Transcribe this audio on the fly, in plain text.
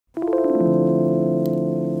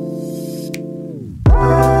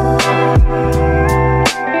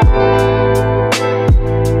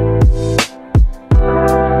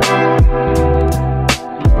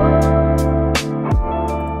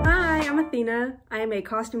Hannah. I am a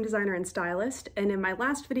costume designer and stylist, and in my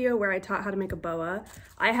last video where I taught how to make a boa,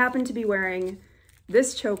 I happened to be wearing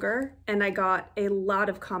this choker, and I got a lot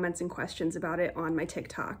of comments and questions about it on my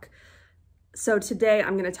TikTok. So today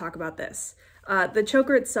I'm going to talk about this. The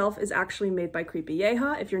choker itself is actually made by Creepy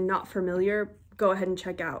Yeha. If you're not familiar, go ahead and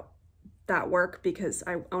check out that work because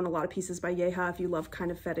I own a lot of pieces by Yeha. If you love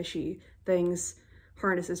kind of fetishy things,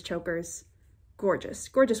 harnesses, chokers, gorgeous,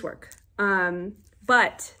 gorgeous work.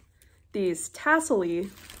 But these tassel-y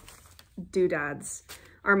doodads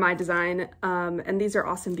are my design, and these are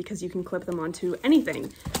awesome because you can clip them onto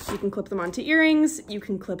anything. You can clip them onto earrings, you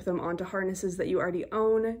can clip them onto harnesses that you already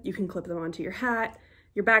own, you can clip them onto your hat,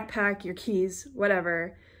 your backpack, your keys,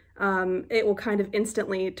 whatever. It will kind of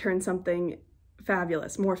instantly turn something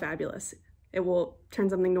fabulous, more fabulous. It will turn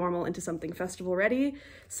something normal into something festival ready.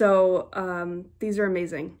 So these are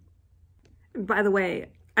amazing. By the way,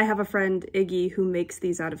 I have a friend, Iggy, who makes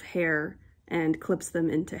these out of hair and clips them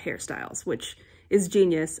into hairstyles, which is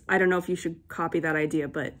genius. I don't know if you should copy that idea,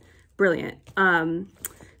 but brilliant.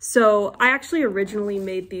 So I actually originally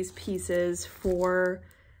made these pieces for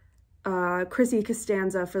Chrissy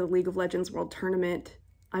Costanza for the League of Legends World Tournament.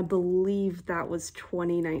 I believe that was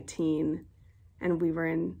 2019, and we were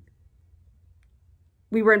in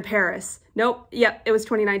Paris. Nope, yep, it was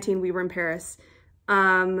 2019, we were in Paris.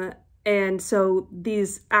 And so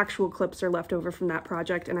these actual clips are left over from that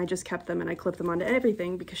project, and I just kept them and I clipped them onto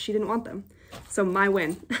everything because she didn't want them. So my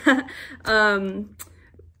win.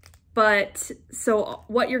 But so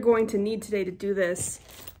what you're going to need today to do this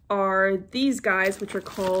are these guys, which are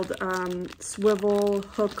called swivel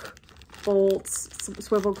hook bolts,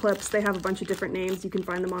 swivel clips. They have a bunch of different names. You can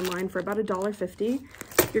find them online for about $1.50.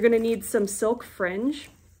 You're gonna need some silk fringe.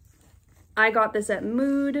 I got this at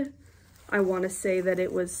Mood. I wanna say that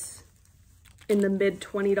it was in the mid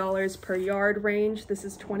 $20 per yard range. This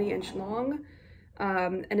is 20-inch long.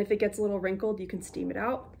 And if it gets a little wrinkled, you can steam it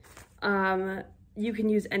out. You can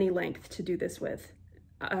use any length to do this with.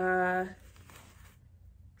 So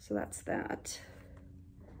that's that.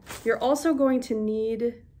 You're also going to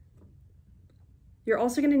need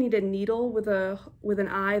a needle with an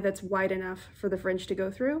eye that's wide enough for the fringe to go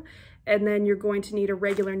through. And then you're going to need a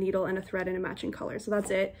regular needle and a thread in a matching color. So that's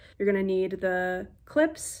it. You're gonna need the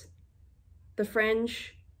clips, the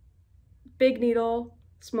fringe, big needle,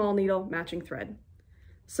 small needle, matching thread.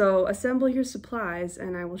 So assemble your supplies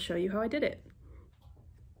and I will show you how I did it.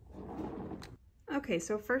 Okay,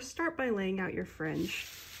 so first start by laying out your fringe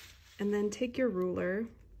and then take your ruler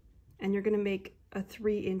and you're gonna make a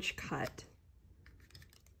 3-inch cut.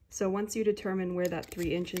 So once you determine where that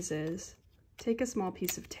 3 inches is, take a small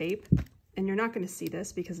piece of tape, and you're not gonna see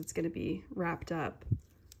this because it's gonna be wrapped up,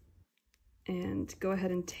 and go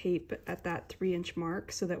ahead and tape at that 3-inch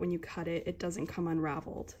mark so that when you cut it, it doesn't come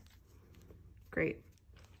unraveled. Great.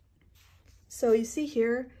 So you see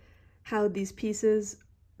here how these pieces,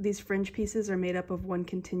 these fringe pieces are made up of one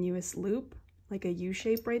continuous loop, like a U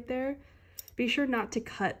shape right there. Be sure not to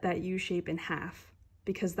cut that U shape in half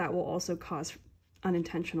because that will also cause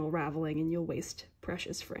unintentional raveling and you'll waste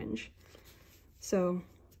precious fringe. So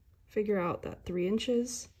figure out that 3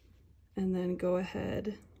 inches and then go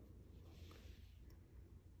ahead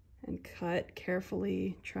and cut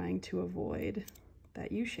carefully, trying to avoid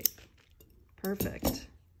that U shape. Perfect.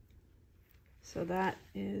 So that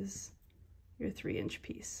is your 3-inch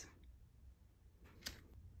piece.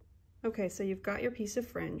 Okay, so you've got your piece of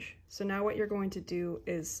fringe. So now what you're going to do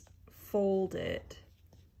is fold it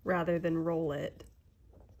rather than roll it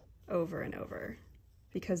over and over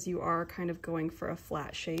because you are kind of going for a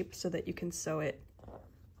flat shape so that you can sew it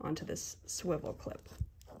onto this swivel clip.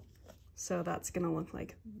 So that's gonna look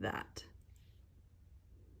like that.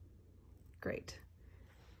 Great.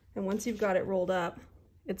 And once you've got it rolled up,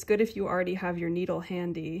 it's good if you already have your needle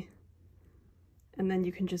handy, and then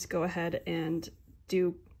you can just go ahead and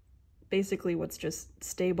do basically what's just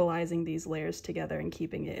stabilizing these layers together and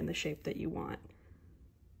keeping it in the shape that you want.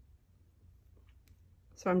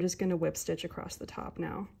 So I'm just gonna whip stitch across the top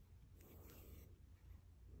now.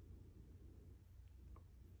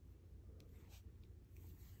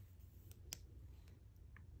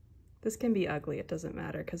 This can be ugly, it doesn't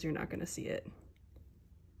matter because you're not gonna see it.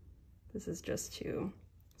 This is just to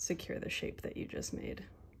secure the shape that you just made.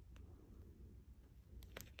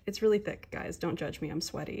 It's really thick, guys, don't judge me, I'm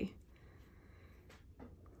sweaty.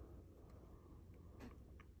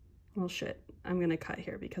 Well, shit, I'm gonna cut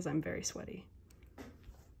here because I'm very sweaty.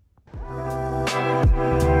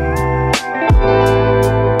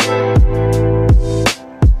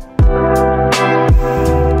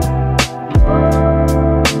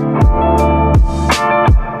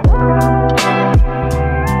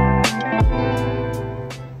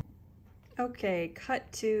 Okay,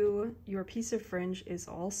 cut to your piece of fringe is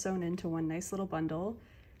all sewn into one nice little bundle.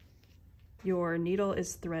 Your needle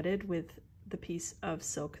is threaded with the piece of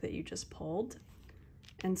silk that you just pulled.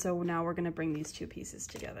 And so now we're going to bring these two pieces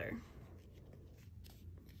together.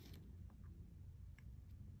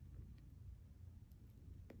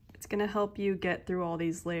 It's going to help you get through all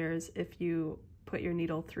these layers if you put your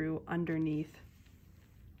needle through underneath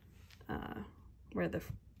where the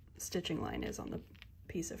stitching line is on the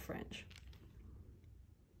piece of fringe.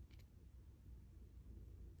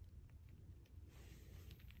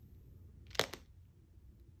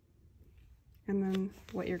 And then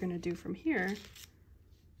what you're going to do from here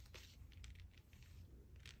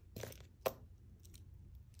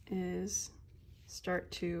is start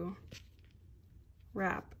to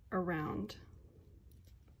wrap around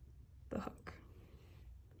the hook.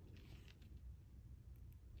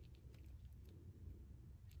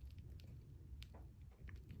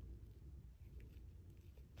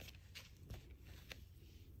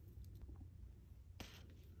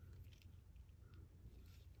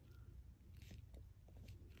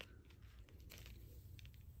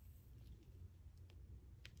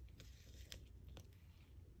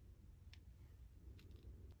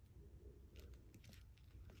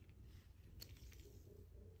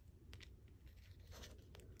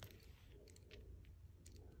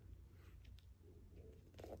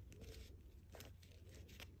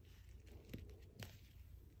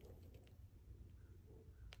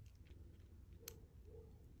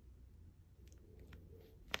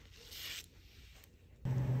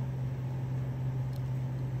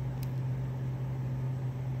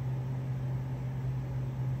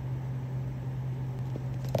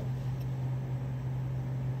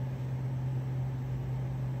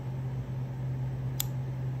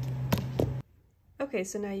 Okay,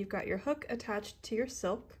 so now you've got your hook attached to your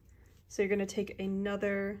silk. So you're going to take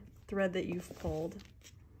another thread that you've pulled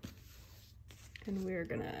and we're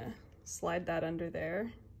going to slide that under there.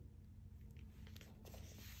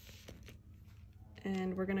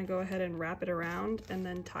 And we're going to go ahead and wrap it around and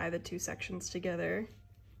then tie the two sections together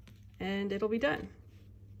and it'll be done.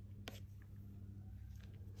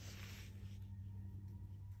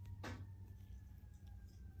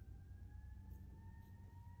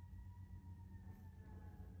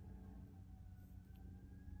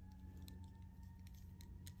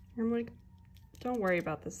 I'm like, don't worry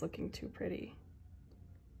about this looking too pretty.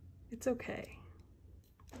 It's okay.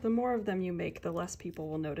 The more of them you make, the less people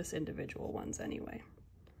will notice individual ones anyway.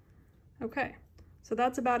 Okay, so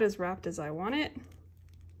that's about as wrapped as I want it.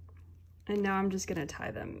 And now I'm just gonna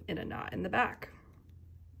tie them in a knot in the back.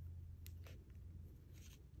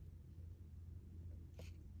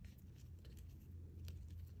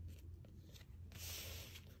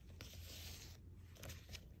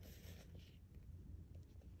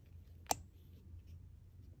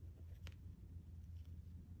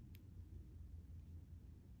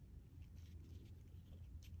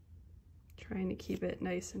 Trying to keep it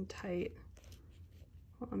nice and tight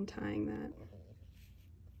while I'm tying that.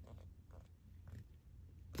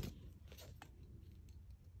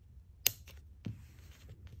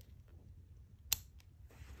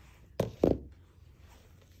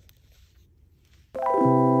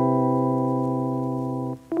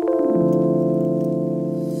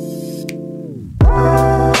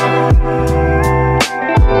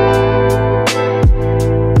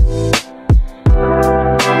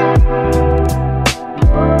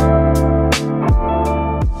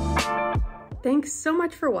 Thanks so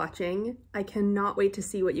much for watching. I cannot wait to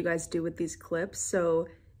see what you guys do with these clips. So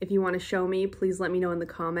if you want to show me, please let me know in the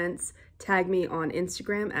comments. Tag me on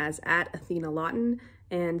Instagram as @AthenaLawton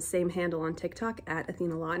and same handle on TikTok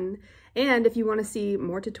 @AthenaLawton. And if you want to see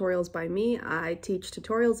more tutorials by me, I teach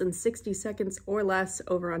tutorials in 60 seconds or less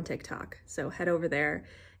over on TikTok. So head over there.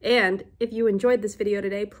 And if you enjoyed this video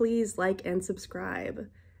today, please like and subscribe.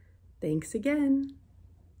 Thanks again.